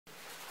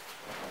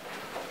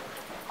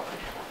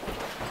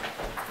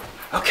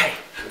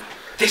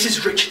This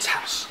is Richard's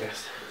house.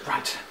 Yes.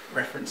 Right.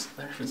 Reference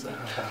there.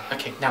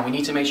 Okay, now we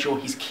need to make sure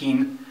he's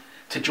keen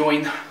to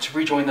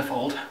rejoin the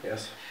fold.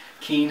 Yes.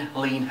 Keen,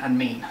 lean, and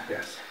mean.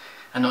 Yes.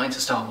 And not into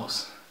Star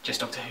Wars,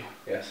 just Doctor Who.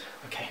 Yes.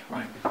 Okay,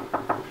 right.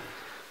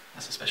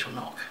 That's a special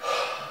knock.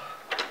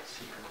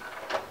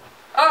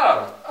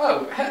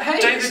 Oh, hey.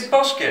 David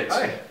Boskett.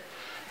 Hi.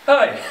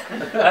 Hi.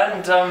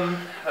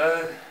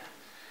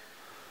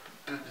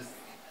 And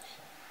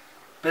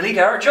Billy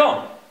Garrett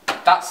John.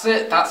 That's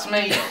it. That's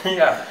me.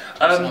 Yeah.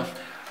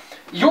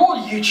 You're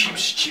YouTube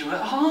Stuart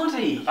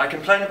Hardy. I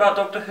complain about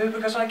Doctor Who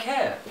because I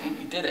care.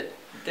 You did it.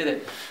 You did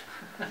it.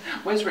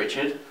 Where's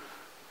Richard?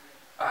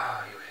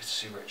 Oh, you're here to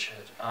see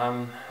Richard.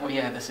 Oh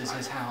yeah, this is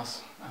his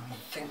house. I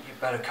think you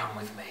better come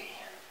with me.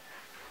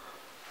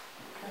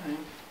 Okay.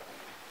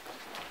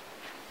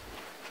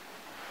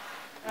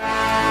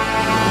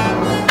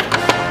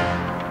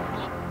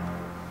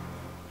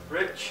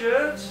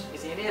 Richard?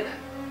 Is he in here then?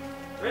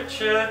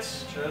 Richard?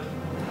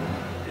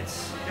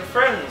 It's your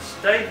friends,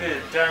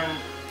 David and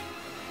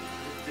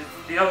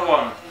the other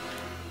one.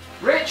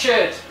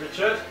 Richard!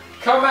 Richard?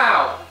 Come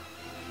out!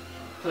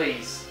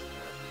 Please.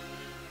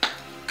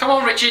 Come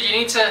on, Richard, you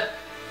need to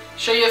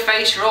show your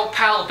face. Your old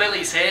pal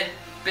Billy's here.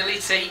 Billy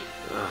T.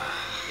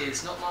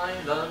 Is not my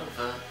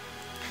lover.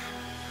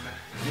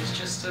 He's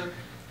just a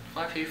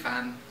FiveWho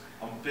fan.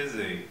 I'm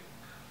busy.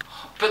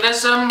 But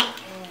there's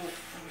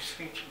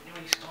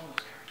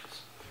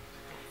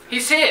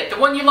he's here, the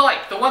one you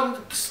like, the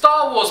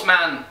Star Wars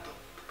man.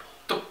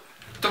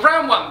 The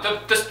round one, the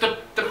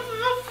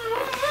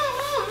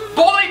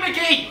Bally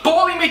McGee!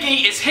 Bally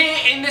McGee is here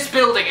in this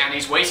building and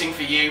he's waiting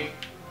for you.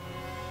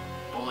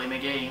 Bally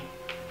McGee.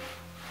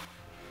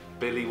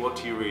 Billy, what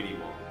do you really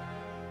want?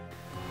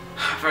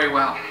 Very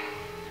well.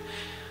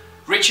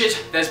 Richard,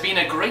 there's been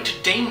a great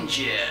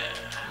danger.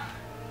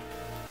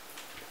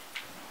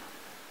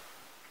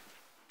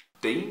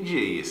 Danger,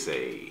 you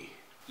say?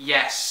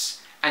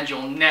 Yes, and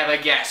you'll never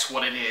guess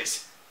what it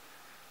is.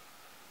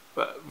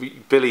 But,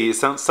 Billy, it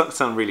sounds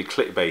really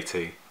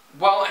clickbaity.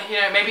 Well,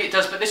 you know, maybe it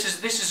does, but this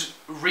is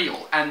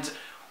real, and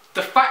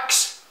the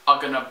facts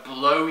are gonna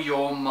blow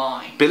your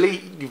mind.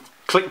 Billy, you've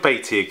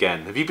clickbaity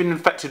again. Have you been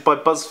infected by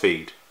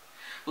BuzzFeed?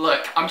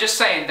 Look, I'm just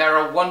saying there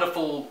are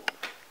wonderful...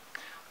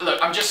 Look,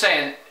 I'm just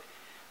saying,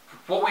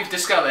 what we've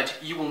discovered,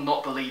 you will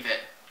not believe it.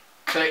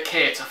 Click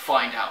here to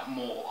find out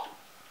more.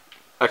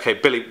 Okay,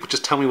 Billy,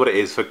 just tell me what it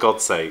is, for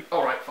God's sake.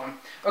 Alright, fine.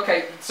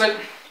 Okay, so,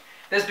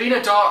 there's been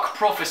a dark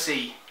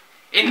prophecy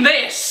in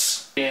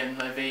this! Ian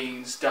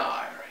Levine's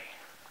diary.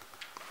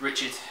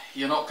 Richard,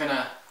 you're not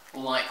gonna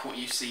like what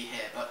you see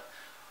here, but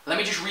let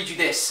me just read you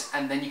this,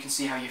 and then you can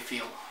see how you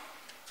feel.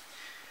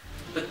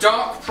 The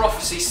dark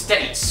prophecy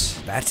states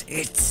that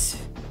it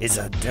is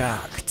a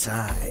dark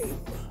time.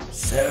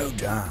 So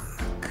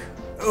dark.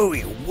 Oh,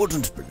 you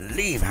wouldn't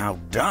believe how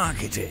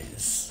dark it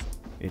is.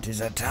 It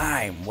is a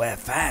time where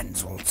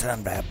fans will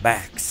turn their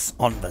backs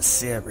on the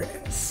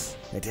series.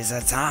 It is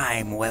a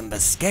time when the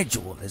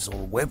schedule is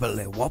all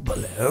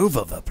wibbly-wobbly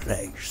over the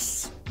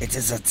place. It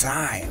is a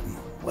time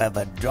where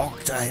the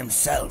Doctor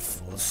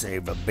himself will say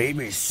the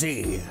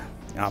BBC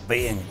are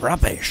being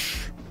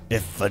rubbish.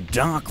 If the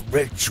dark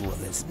ritual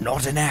is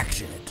not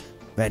enacted,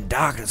 then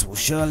darkness will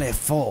surely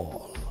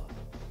fall.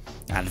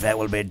 And there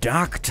will be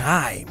dark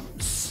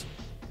times.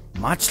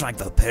 Much like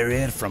the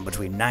period from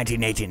between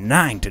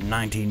 1989 to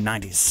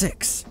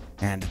 1996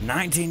 and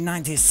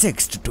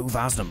 1996 to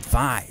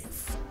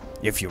 2005,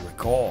 if you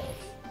recall.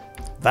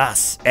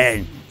 Thus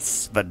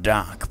ends the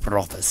dark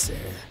prophecy.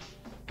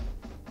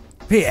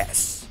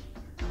 P.S.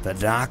 The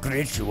dark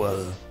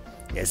ritual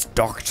is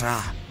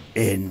Doctor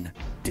in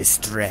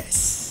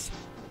distress.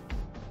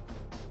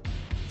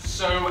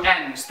 So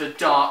ends the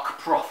dark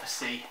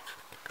prophecy.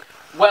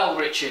 Well,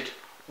 Richard,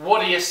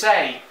 what do you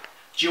say?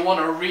 Do you want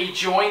to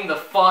rejoin the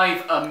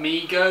Five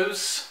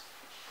Amigos?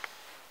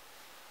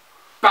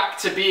 Back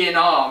to being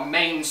our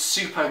main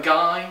super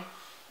guy?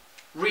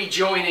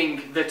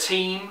 Rejoining the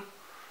team?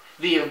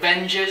 The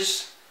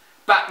Avengers?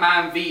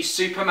 Batman v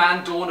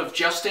Superman Dawn of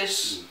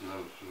Justice?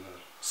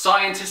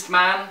 Scientist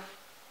Man?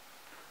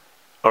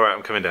 Alright,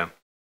 I'm coming down.